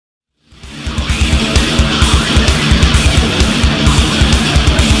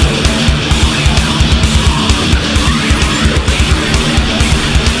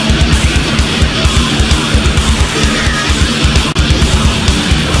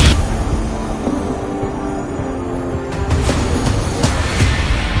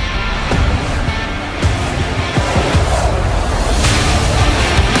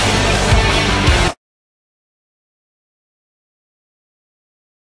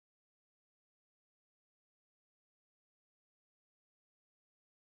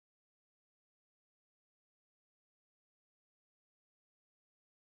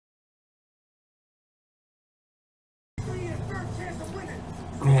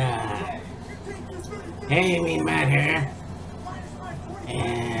Hey, me Matt here.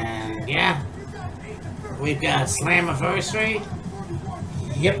 And yeah, we've got SLAMMIVERSARY.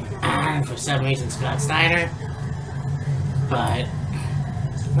 Yep. And for some reason Scott Steiner. But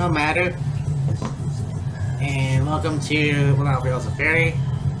no matter. And welcome to SLAMMIVERSARY.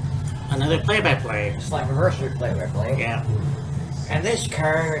 Another play-by-play. SLAMMIVERSARY play-by-play. Yeah. And this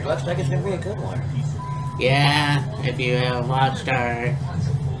card looks like it's gonna be a good one. Yeah, if you have watched our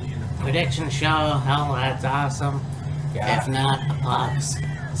prediction show, hell, that's awesome. Yeah. If not, a box.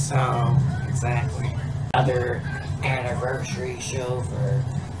 So, exactly. Another anniversary show for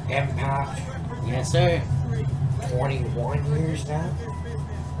Impact. Yes, sir. 21 years now.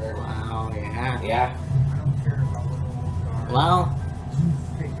 Wow, yeah. Yeah. Well,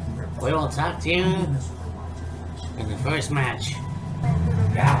 we will talk to you in the first match.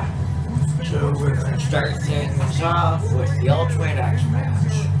 Yeah. So we're gonna start things off with the Ultimate X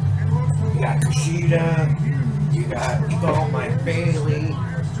match. You got Kushida, you got Mike Bailey,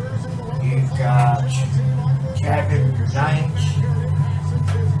 you've got Kevin Knight,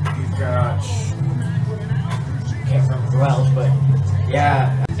 you've got can't remember who else, but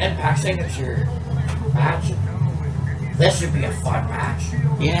yeah, Impact Signature match. This should be a fun match.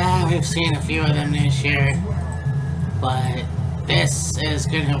 Yeah, we've seen a few of them this year, but this is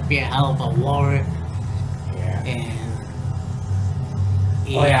gonna be a hell of a war. Yeah. And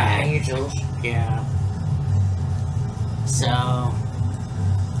Oh yeah, Angels. Yeah. So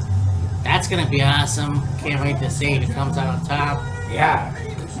that's gonna be awesome. Can't wait to see if it comes out on top. Yeah.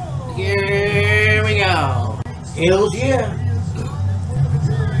 Here we go. Hells yeah.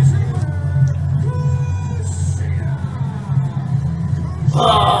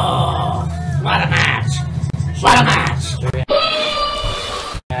 Oh, what a match! What a match!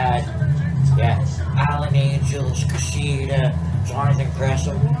 Yeah, Alan Angels, Kushida, Jonathan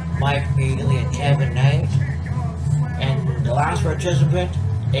Gresham, Mike Bailey, and Kevin Knight. And the last participant,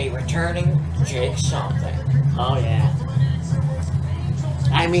 a returning Jake something. Oh yeah.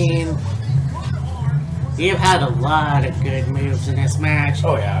 I mean, you've had a lot of good moves in this match.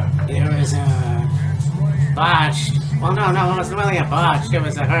 Oh yeah. There was a botched. Well, no, it wasn't really a botched. It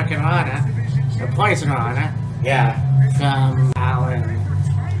was a Hurricane Rana, a Poison Rana. Yeah. From Alan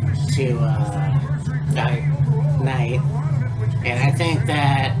to Knight. And I think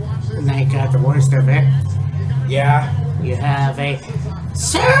that Knight got the worst of it. Yeah. You have a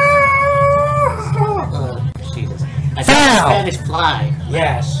Jesus. A Spanish fly.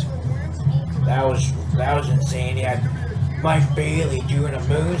 Yes. That was insane. He had Mike Bailey doing a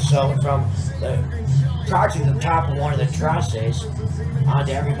moonsault from practically the top of one of the trusses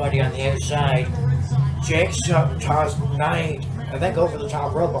onto everybody on the outside. Jake tossed Knight, I think, over the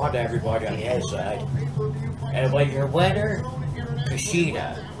top rope onto everybody on the outside. And when your winner,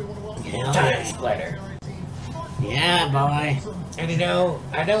 Kushida, time splitter. Yeah, boy. And you know,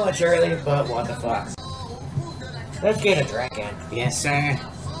 I know it's early, but what the fuck? Let's get a drink in. Yes, sir.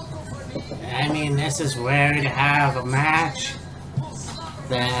 I mean, this is rare to have a match.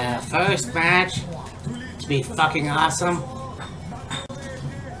 The first match to be fucking awesome.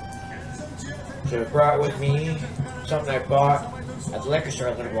 So I brought with me something I bought at the liquor store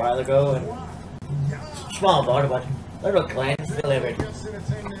a little while ago, and it's a small bottle, but little Glen's delivered.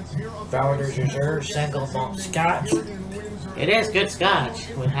 Founders Reserve single malt scotch. It is good scotch.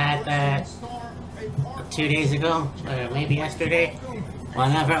 We had that 2 days ago, or maybe yesterday,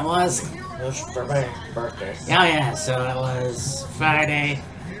 whenever it was. It was for my birthday. Oh yeah, so it was Friday,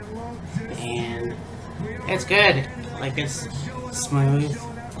 and it's good. Like, it's smooth.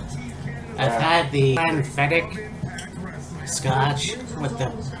 I've had the synthetic scotch with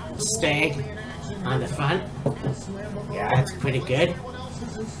the stag on the front. Yeah. That's pretty good.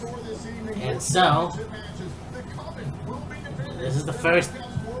 And so, this is the first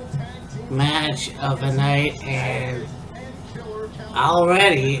match of the night, and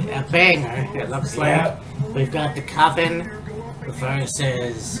already a banger. It looks like we've got the Coven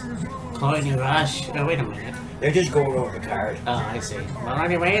versus Courtney Rush. Oh, wait a minute. They're just going over the card. Oh, I see. Well,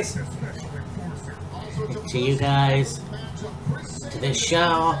 anyways, to you guys, to this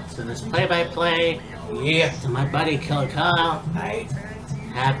show, to this play-by-play, Yeah. to my buddy Killer Kyle, Right.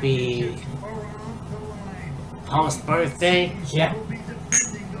 happy post-birthday. Yeah.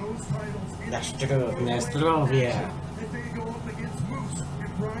 That's true. Nastrovia.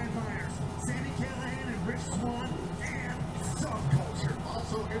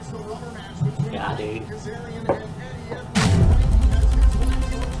 Yeah, dude.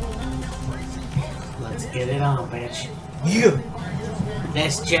 Let's get it on, bitch. Yeah.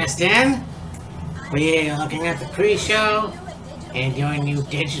 This just in. We're looking at the pre-show, and your new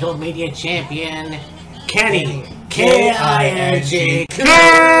digital media champion, Kenny. K-I-N-G. King!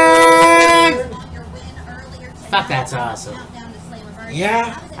 Fuck, that's awesome.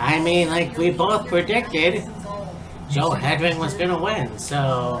 Yeah. I mean, like we both predicted, Joe Hedrick was gonna win,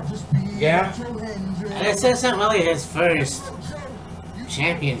 so... Yeah. This isn't really his first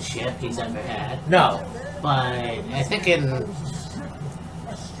championship he's ever had. No. But I think in...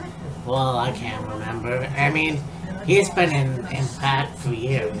 Well, I can't remember. I mean, he's been in Impact for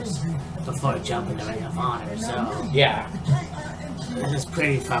years before jumping to Ring of Honor, so... Yeah. This is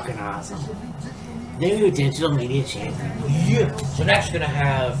pretty fucking awesome. New digital media champion. Yeah. So next we're gonna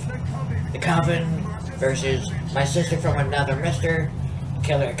have the Coven versus my sister from another mister,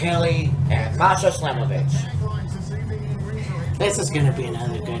 Killer Kelly, and Masha Slamovich. This is gonna be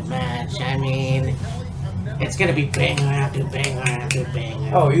another good match. I mean, it's gonna be banger after banger after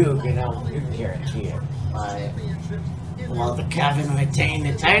banger. Oh, you can guarantee it. But will the Coven retain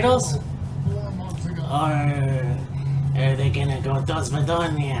the titles? Or are they gonna go Dos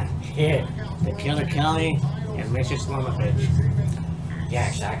Madonia? Yeah. The Killer Kelly and Mr. Slamovich. Yeah,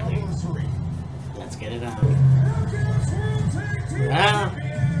 exactly. Let's get it on. Well,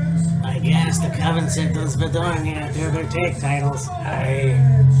 I guess the Coven said Dos Madonia they're their tag titles.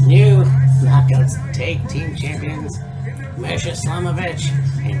 New Knockouts Tag Team Champions, Mr. Slamovich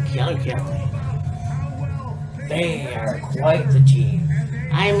and Killer Kelly. They are quite the team.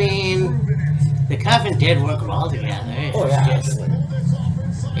 I mean, the Coven did work well together. Oh yeah, absolutely.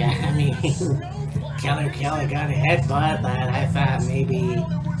 Yeah, I mean, Killer Kelly got a headbutt that I thought maybe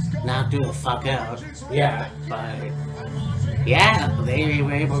knocked her the fuck out. Yeah. But, yeah, they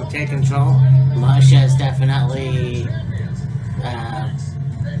were able to take control. Masha's definitely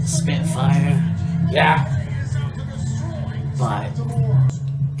Spitfire. Yeah. But,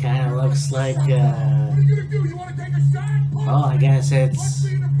 kind of looks like, oh, I guess it's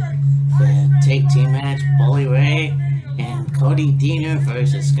the tag team match, Bully Ray and Cody Deaner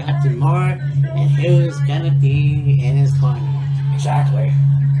versus Scott D'Amore, and who's gonna be in his corner? Exactly.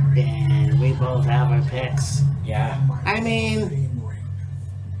 And we both have our picks. Yeah. I mean,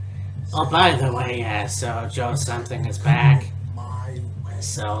 oh, by the way, yeah, so Joe Something is back.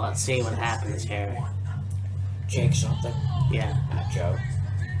 So let's see what happens here. Jake something. Yeah. Not Joe.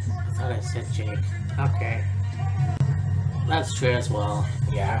 I thought I said Jake. Okay. That's true as well.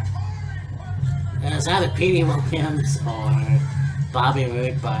 Yeah. It's either Petey Williams or Bobby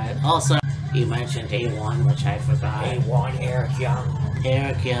Roode, but also you mentioned A1, which I forgot. A1, Eric Young.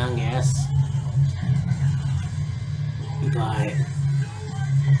 Eric Young, yes. But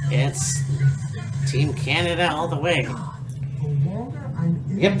it's Team Canada all the way.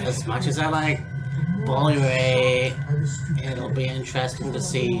 Yep, as much as I like Bully Ray, it'll be interesting to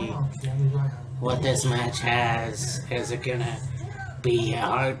see what this match has. Is it gonna be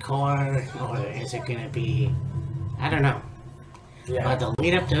hardcore, or is it gonna be, I don't know. Yeah. But the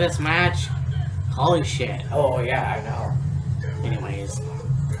lead up to this match, holy shit. Oh yeah, I know. Anyways,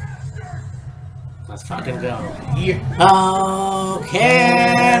 let's fucking go. Yeah. Oh,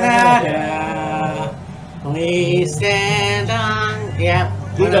 Canada, we stand on. Yep.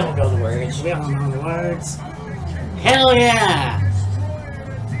 We don't know the words. We don't know the words. Hell yeah!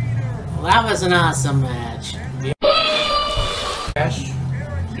 Well, that was an awesome match. Yes.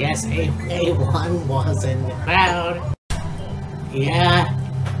 Yes, A1 was in the crowd. Yeah.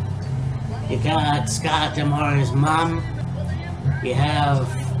 You got Scott D'Amore's mom. You have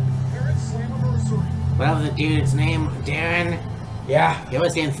whatever the dude's name, Darren. Yeah. He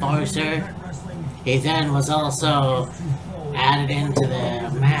was the enforcer. He then was also added into the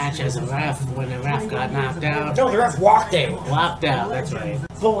match as a ref when the ref got knocked out. No, the ref walked out. Walked out, that's right.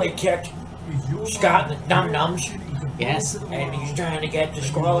 Bully kicked Scott in the num-nums. Yes. And he's trying to get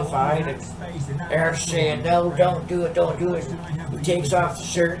disqualified. And Eric's saying, no, don't do it, don't do it. He takes off the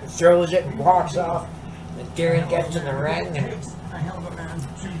shirt and throws it and walks off. And Darren gets in the ring and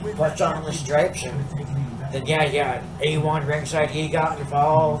puts on the stripes. And then, yeah, A1 ringside, he got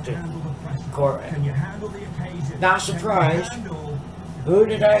involved. And not surprised. Who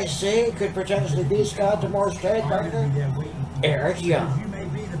did I say could potentially be Scott D'Amore's tag partner? Eric Young.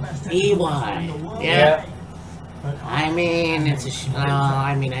 EY. Yeah. I mean, it's a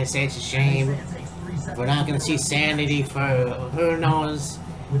I say it's a shame. We're not going to see Sanity for who knows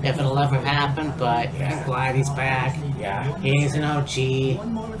if it'll ever happen, but I'm glad he's back. Yeah. He's an OG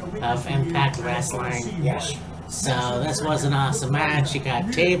of Impact Wrestling. Yes. So this was an awesome match. You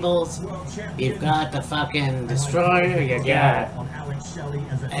got tables, you've got the fucking Destroyer, you got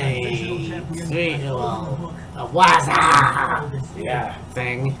a Waza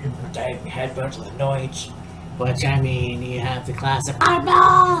thing. Headbutt to the noise. Which, I mean, you have the classic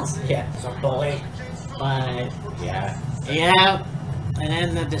eyeballs! Yeah, some bully. But Yeah. yeah, and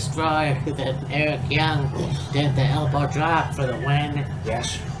then the destroyer that Eric Young did the elbow drop for the win.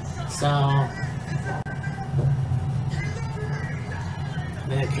 Yes. So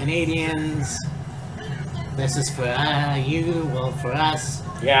the Canadians, this is for you, well for us.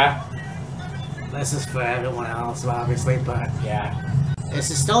 Yeah. This is for everyone else, obviously, but Yeah. this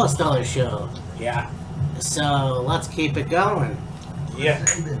is still a stellar show. Yeah. So let's keep it going. Yeah.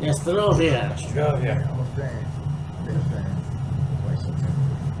 Let's throw here. Let's go here.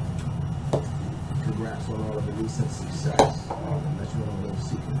 Congrats on all of the recent success. Unless you want a little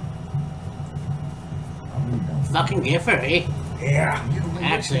secret. Fucking Giffery. Yeah.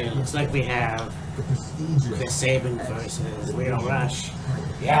 Actually, it looks like we have The prestigious. Chris Sabin versus Leo Rush.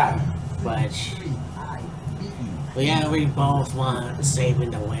 Yeah. But yeah, we both want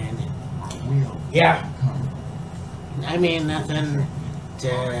Sabin to win. Yeah. I mean, nothing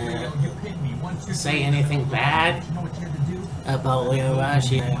to say anything bad about Leo Rush.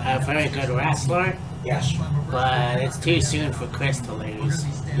 He's a very good wrestler, Yes. but it's too soon for Chris to lose.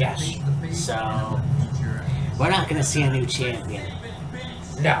 Yes. So we're not gonna see a new champion.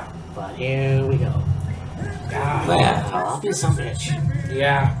 No. But here we go. Yeah. I'll be some bitch.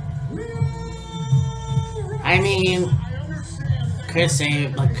 Yeah. I mean, Chris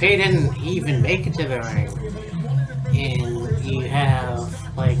didn't even make it to the ring. And you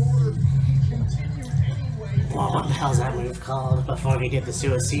have, like, well, what the hell's that move called before he did the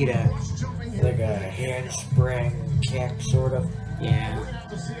suicida? Like a handspring kick, sort of. Yeah.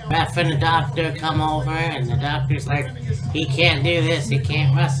 Ref and the doctor come over, and the doctor's like, he can't do this, he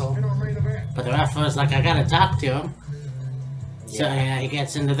can't wrestle. But the ref was like, I gotta talk to him. So yeah, he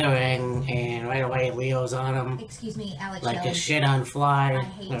gets into the ring, and right away Leo's on him. Excuse me, Alex. Like a Shelley. shit on fly, I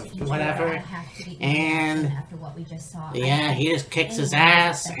hate or to interrupt, whatever. I have to be And after what we just saw. yeah, he just kicks his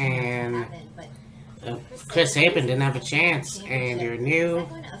ass, and Chris Sabin didn't have a chance. And your new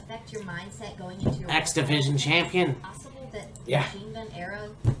X Division champion. Yeah.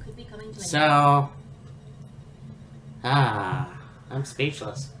 So, I'm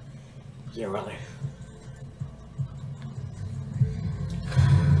speechless. Yeah, really.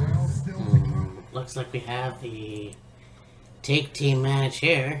 Looks like we have the take team match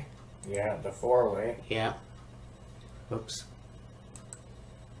here. Yeah, the 4-way. Yeah. Oops.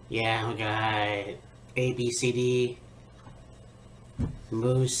 Yeah, we got ABCD,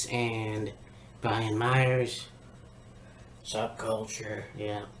 Moose, and Brian Myers. Subculture.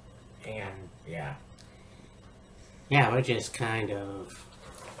 Yeah. And, yeah. Yeah, we're just kind of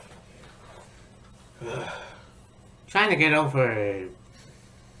trying to get over.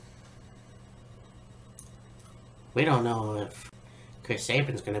 We don't know if Chris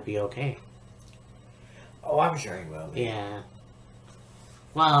Sabin's gonna be okay. Oh, I'm sure he will be. Yeah.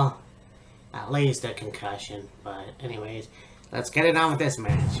 Well, at least a concussion. But anyways, let's get it on with this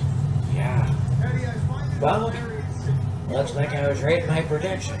match. Yeah. Well, looks like I was right in my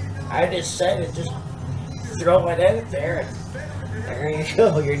prediction. I decided to just throw it out there. And there you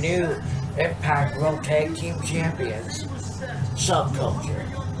go, your new Impact World Tag Team Champions. Subculture.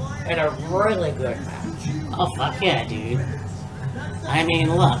 And a really good match. Oh, fuck yeah, dude. I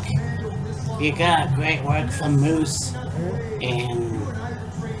mean, look. You got great work from Moose and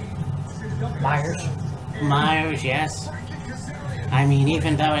Myers, yes. I mean,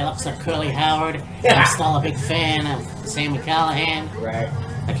 even though he looks like Curly Howard, I'm still a big fan of Sammy Callahan. Right.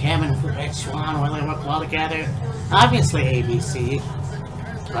 Like him and Red Swan really work well together. Obviously ABC.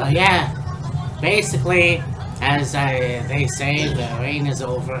 But yeah, basically, as they say, the reign is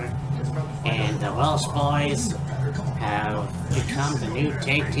over. And the Welsh boys have become the new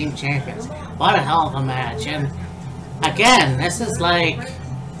tag team champions. What a hell of a match. And again, this is like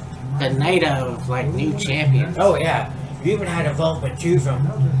the night of like new champions. Oh yeah. You even had a vote with two from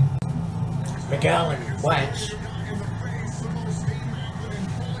Miguel and Wentz.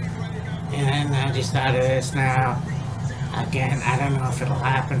 And I just thought of this now. Again, I don't know if it'll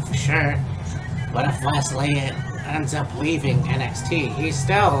happen for sure. But if Wesley ends up leaving NXT, he's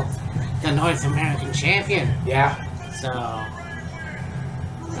still the North American champion. Yeah. So,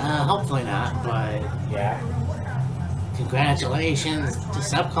 hopefully not, but Yeah. congratulations to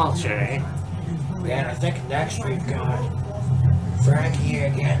Subculture, eh? Yeah, and I think next we've got Frankie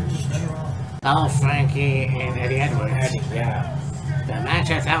against Oh, Frankie and Eddie Edwards. Eddie. Yeah. The match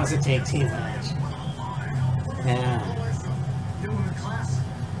I thought was a tag team match. Yeah.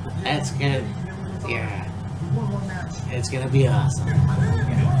 That's good. Yeah. It's gonna be awesome.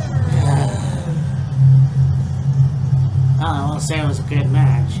 Oh, we'll say it was a good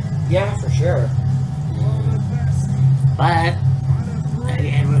match. Yeah, for sure. But Eddie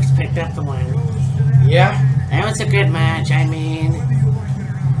Edwards picked up the win. Yeah. It was a good match. I mean,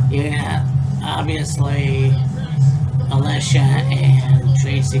 yeah, obviously, Alicia and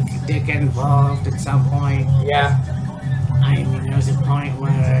Tracy did get involved at some point. Yeah. I mean, there was a point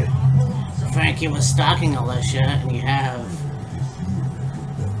where Frankie was stalking Alicia, and you have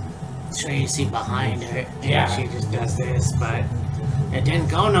Tracy behind her, and Yeah. she just does this, but it didn't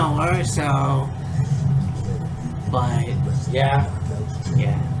go nowhere, so. But Yeah.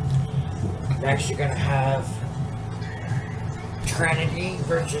 yeah, Next, you're gonna have Trinity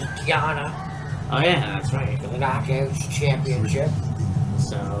versus Diana oh yeah, that's right. for the Knockouts Championship.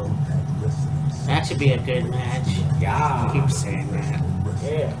 So that should be a good match. I Yeah. keep saying that.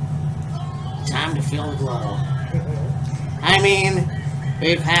 Yeah. Time to feel the glow. I mean,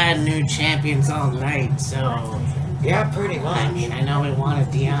 we've had new champions all night, so Yeah, pretty much. I mean, I know we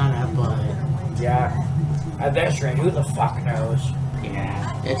wanted Diana, but Yeah. At this rate, who the fuck knows?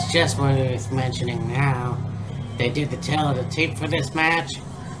 yeah, it's just worth mentioning now. They did the tail of the tape for this match.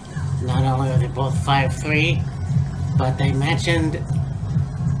 Not only are they both 5'3", but they mentioned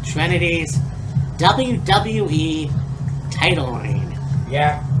Trinity's WWE title reign.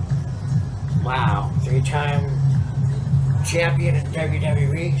 Yeah. Wow. 3-time champion in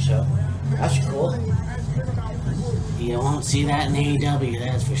WWE, so that's cool. You won't see that in AEW,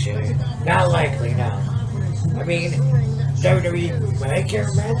 that's for sure. Not likely, no. I mean, WWE might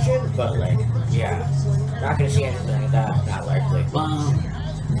get mentioned, but like, yeah. Not gonna see anything like that, not likely. Well,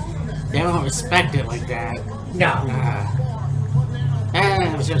 they don't respect it like that. No.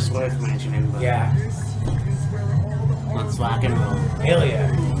 It was just worth mentioning, but Yeah. let's rock and roll. Hell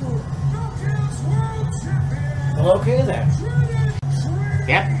yeah. Well, okay then.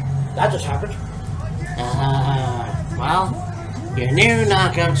 Yep. That just happened. Well, your new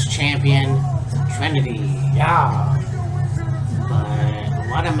Knockouts champion, Trinity. Yeah. But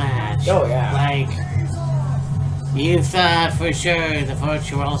what a match. Oh, yeah. Like, you thought for sure the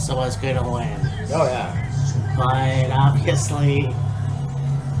Virtuoso was gonna win. Oh yeah. But obviously,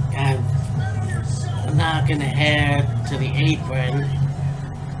 I'm not gonna head to the apron.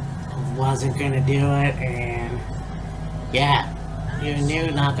 Wasn't gonna do it, and yeah, your new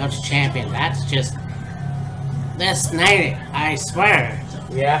Knockouts champion. That's just this night, I swear.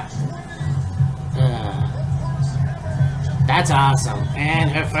 Yeah. That's awesome.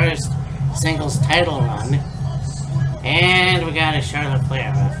 And her first singles title run. And we got a Charlotte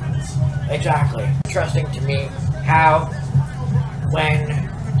Flair reference. Exactly. Interesting to me how when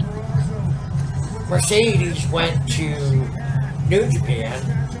Mercedes went to New Japan,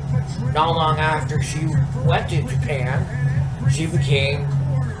 not long after she went to Japan, she became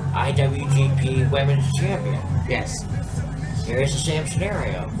IWGP Women's Champion. Yes. Here's the same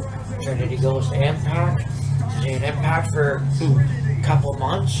scenario. Trinity goes to Impact. She's in Impact for a couple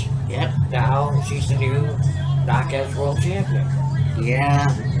months. Yep. Now she's the new Knockouts World Champion. Yeah.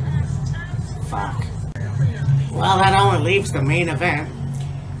 Fuck. Well, that only leaves the main event.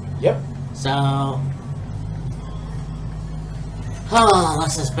 Yep. So... oh,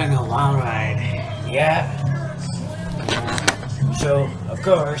 this has been a long ride. Yeah. So, of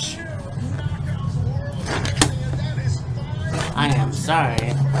course, I am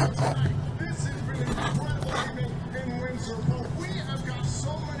sorry.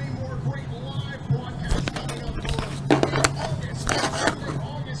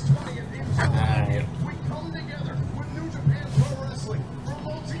 Alright.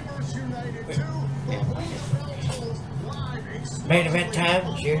 main event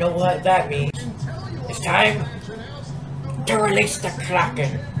time, you know what that means. It's time to release the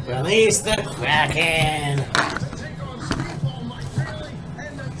Kraken. Release the Kraken!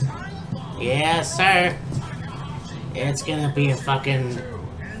 Yes, sir. It's gonna be a fucking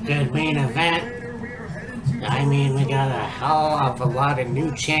good main event. I mean, we got a hell of a lot of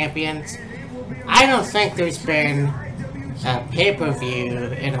new champions. I don't think there's been a pay-per-view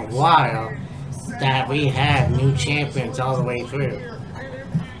in a while that we had new champions all the way through.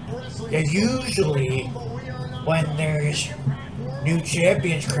 Yeah, usually, when there's new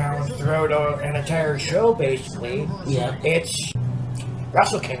champions crowned throughout an entire show, basically, Yeah. it's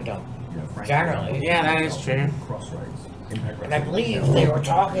Wrestle Kingdom, generally. Yeah, that is true. And I believe they were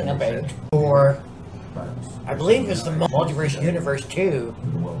talking about, or I believe it's the Multiverse Universe 2,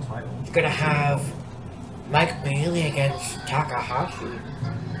 it's gonna have Mike Bailey against Takahashi.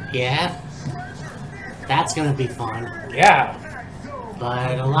 Yeah. That's gonna be fun. Yeah.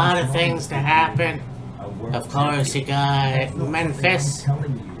 But a lot of things to happen. Of course, you got Memphis,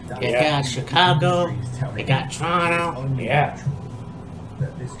 you got Chicago, you got Toronto, Yeah.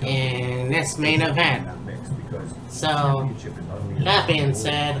 in this main event. So, That being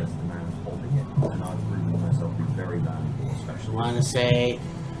said, I want to say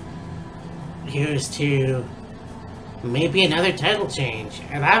here's to maybe another title change,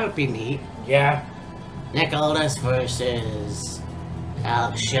 and that would be neat. Yeah. Nick Aldis versus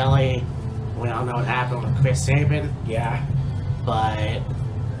Alex Shelley. We all know what happened with Chris Sabin. Yeah. But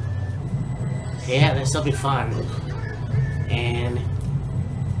yeah, this will be fun. And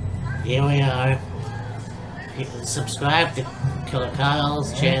here we are. Subscribe to Killer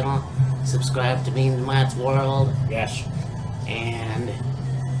Kyle's channel. Subscribe to Mean Matt's World. Yes. And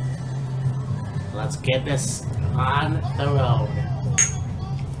let's get this on the road.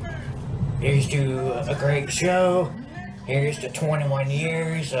 Here's to a great show. Here's to 21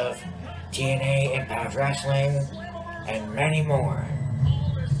 years of TNA, Impact Wrestling, and many more.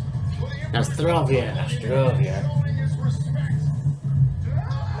 Nostrovia. Nostrovia.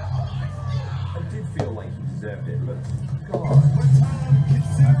 I did feel like he deserved it, but God.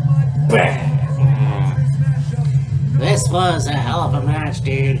 Bam! This was a hell of a match,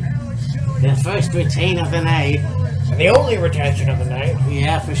 dude. The first retain of the night. And the only retention of the night.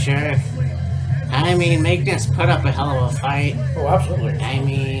 Yeah, for sure. I mean, Magnus put up a hell of a fight. Oh, absolutely. I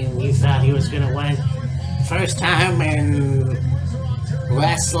mean, you thought he was gonna win. First time in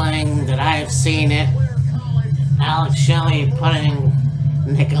wrestling that I have seen it. Alex Shelley putting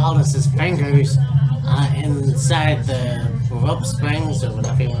Nick Aldis' fingers inside the rope springs, or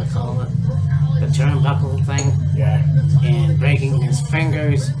whatever you want to call it. The turnbuckle thing. Yeah. And breaking his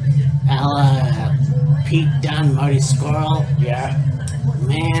fingers. A la Pete Dunne, Marty Squirrel. Yeah.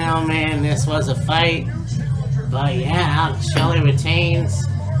 Man, oh man, this was a fight. But yeah, Alex Shelley retains.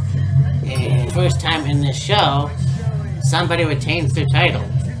 And first time in this show, somebody retains their title.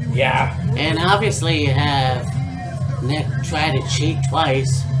 Yeah. And obviously you have Nick try to cheat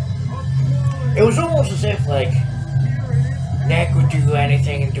twice. It was almost as if, like, Nick would do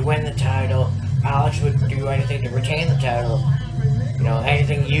anything to win the title. Alex would do anything to retain the title. You know,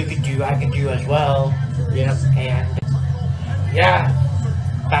 anything you could do, I could do as well. Yep. And,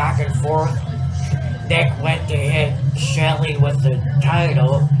 yeah, back and forth. Nick went to hit Shelley with the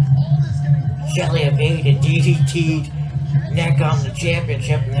title. Shelley evaded, DDT'd Nick on the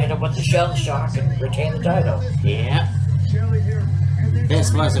championship and hit him with the shell shock and retained the title. Yep.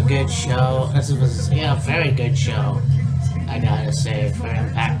 This was a good show. This was, yeah, a very good show, I gotta say, for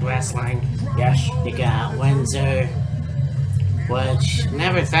Impact Wrestling. Yes. You got Windsor, which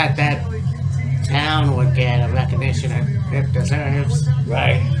never thought that town would get a recognition it deserves.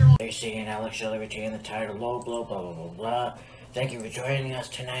 Right. They're seeing Alex Shelley retain the title, blah, blah, blah, blah, blah, blah. Thank you for joining us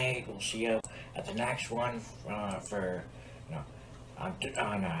tonight. We'll see you at the next one for, you know,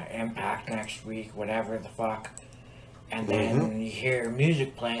 on Impact next week, whatever the fuck. And then you hear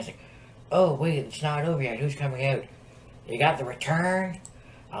music playing. It's like, oh, wait, it's not over yet. Who's coming out? You got the return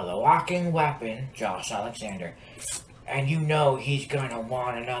of the walking weapon, Josh Alexander. And you know he's gonna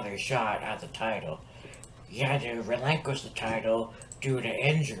want another shot at the title. He had to relinquish the title due to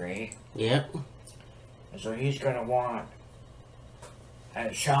injury. Yep. And so he's gonna want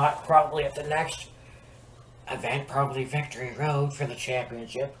a shot probably at the next event, probably Victory Road for the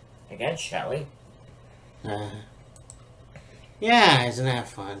championship against Shelley. Yeah, isn't that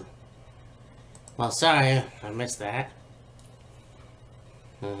fun? Well, sorry, I missed that.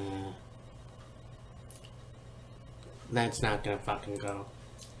 That's not gonna fucking go.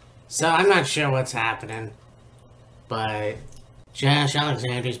 So, I'm not sure what's happening, but Josh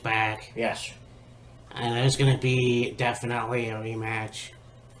Alexander's back, Yes. and there's gonna be definitely a rematch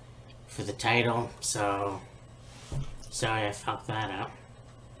for the title, so sorry I fucked that up.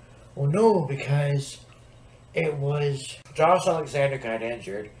 Well, no, because it was Josh Alexander got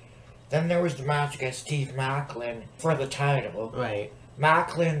injured. Then there was the match against Steve Macklin for the title. Right.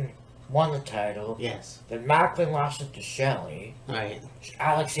 Macklin won the title. Yes. Then Macklin lost it to Shelley. Right.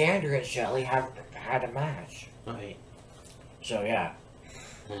 Alexander and Shelley had a match. Right. So yeah.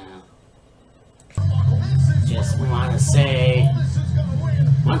 Just want to say,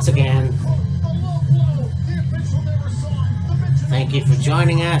 once again, thank you for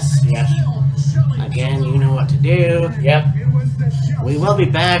joining us. Yes. Again, you know what to do. Yep. We will be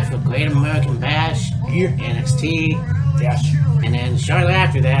back for Great American Bash, NXT, Yes. and then shortly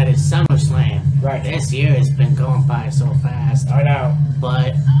after that is SummerSlam. Right. This year has been going by so fast, I know.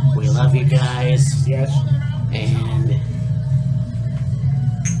 but we love you guys, Yes. and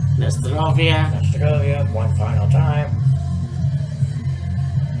Nostrovia. Let's go, yeah, one final time.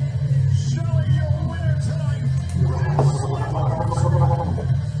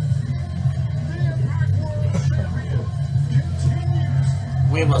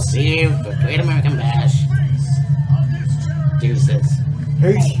 We will see you for Great American Bash Deuces.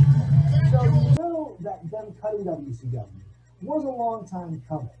 Peace. So you know that them cutting WCW was a long time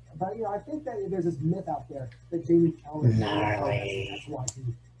coming. But I think that there's this myth out there that Jamie Keller that's why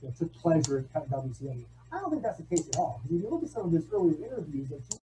he took pleasure in cutting WCW. I don't think that's the case at all. Because if you look at some of his earlier interviews,